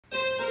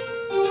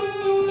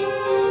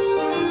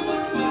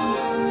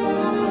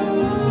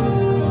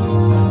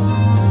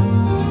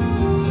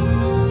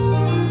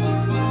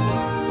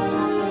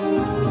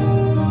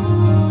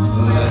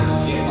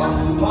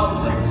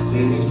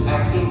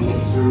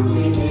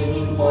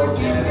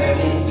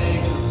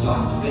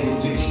something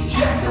to eat.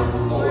 Check out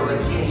for the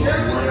king.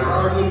 Where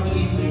are you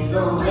keeping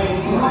the ring?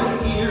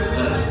 Right here.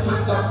 Let's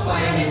put the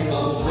plan in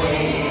full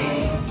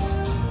swing.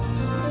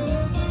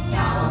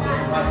 Now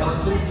that my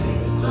husband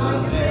is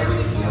going to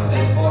marry, he'll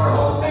head for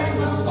home and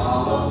will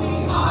follow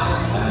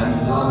behind.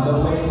 And on the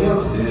way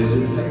he'll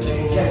visit the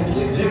king and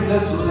give him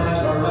this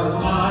letter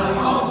of mine.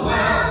 All's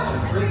well,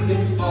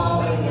 everything's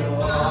falling in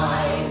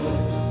line.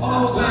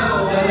 All's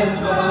well, that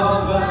ends well,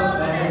 all's well,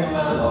 that ends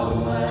well, all's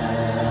well.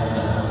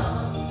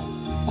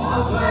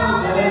 All's well,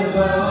 that ends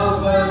well,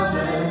 all's well,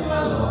 that ends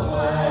well, all's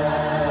well.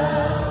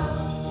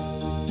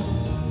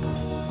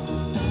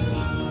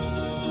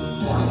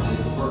 One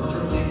thing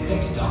virtually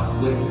mixed up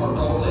with her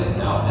goal is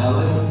now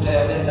Helen's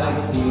dead and I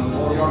feel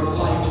for your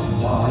plight.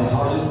 My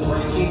heart is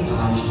breaking, I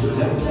should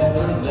have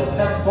never let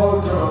that poor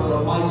girl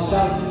from my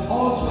sight.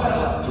 All's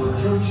well,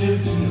 Bertram should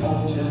be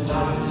home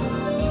tonight.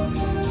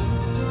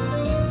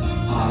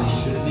 I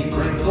should be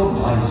grateful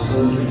my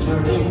son's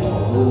returning,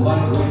 although my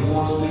grief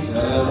for sweet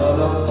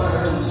Helena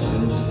burns.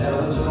 Since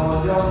Helen's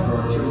gone, young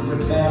Bertram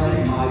could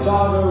marry my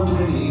daughter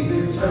when he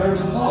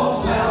returns.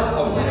 All's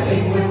well, a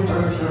wedding when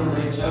Bertram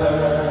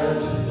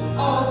returns.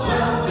 All's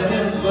well, that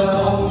ends well,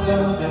 all's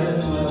well, that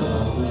ends well,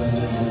 all's well.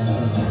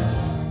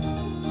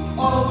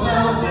 All's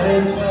well, that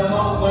ends well,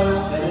 all's well,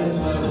 that ends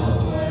well,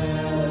 all's well.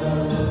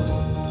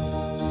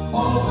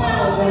 All's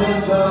well, that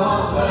ends well,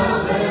 all's well,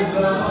 that ends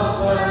well, all's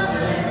well,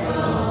 that ends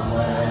well, all's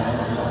well.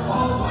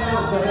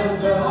 That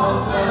ends well,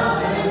 all's well,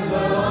 that ends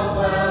well, all's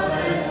well,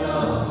 that ends well,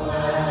 all's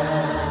well.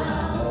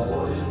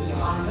 War is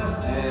behind us,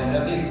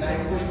 enemy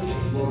vanquished,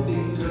 it will be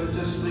good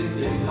to sleep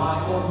in my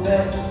own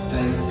bed.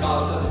 Thank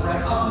God the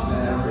threat of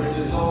marriage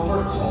is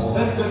over, hope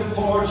and good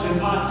fortune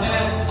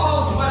ahead.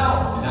 All's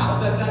well, now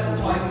that that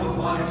wife of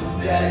mine's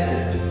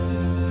dead.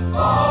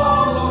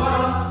 All's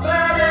well,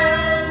 that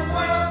ends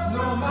well,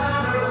 no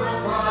matter the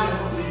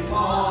trials we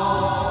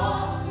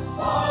fall.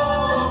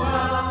 All's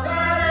well,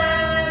 that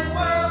ends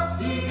well,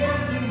 the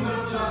ending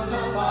will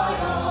justify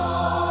all.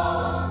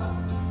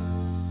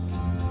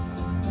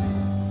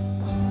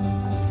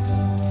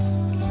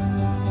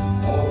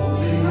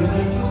 Only an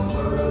angel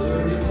further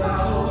to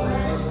travel,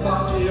 let us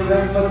stop here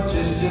and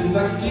petition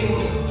the king.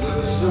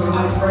 Good sir, I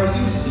pray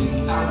you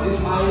seek out his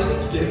highness,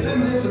 give him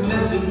this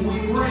message we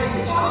bring.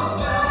 All's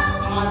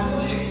well, I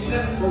will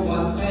except for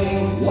one thing.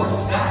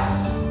 What's that?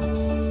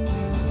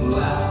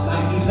 Last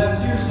night you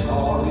left here,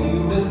 sorry you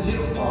missed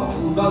him. On to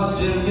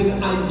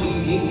Brazilian, I'm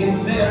meeting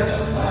him there.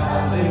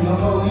 Traveling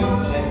alone,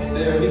 you'll get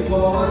there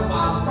before us.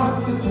 I'll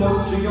trust this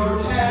note to your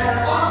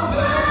care. All's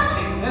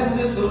well, and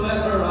this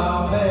letter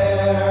I'll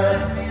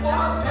bear.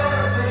 All's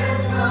well, that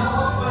ends well,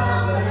 all's well,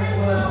 that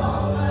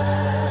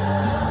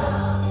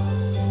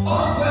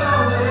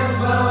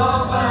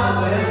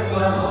ends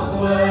well, all's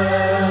well.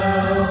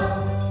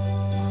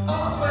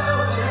 All's well,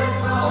 that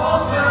ends well,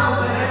 all's well,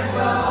 that ends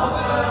well, all's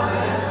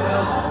well.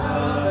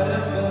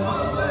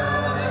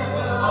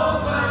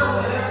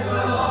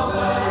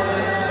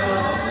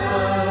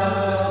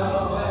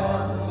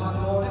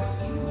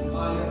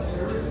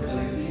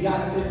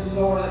 I've been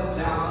sort of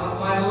down on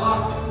my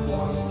luck.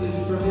 Voice is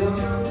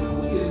familiar,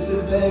 who is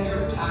this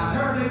beggar?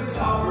 Tattered and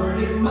covered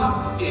in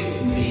muck.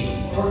 It's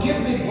me,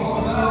 forgive me, poor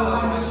fellow,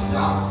 I'm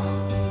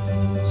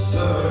stuck.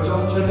 Sir,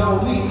 don't you know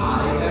me? I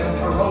am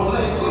Parole.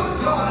 Good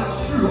God, it's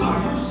true, are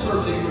you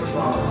searching for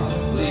troubles?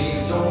 Please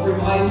don't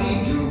remind me,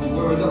 you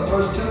were the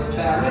first to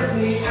ferret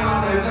me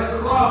out as a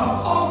crumb.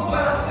 All's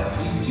well, at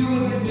least you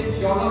admit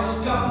you're a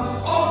scum.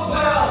 All's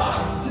well,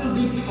 I'd still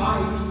be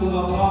kind to a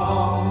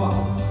mom.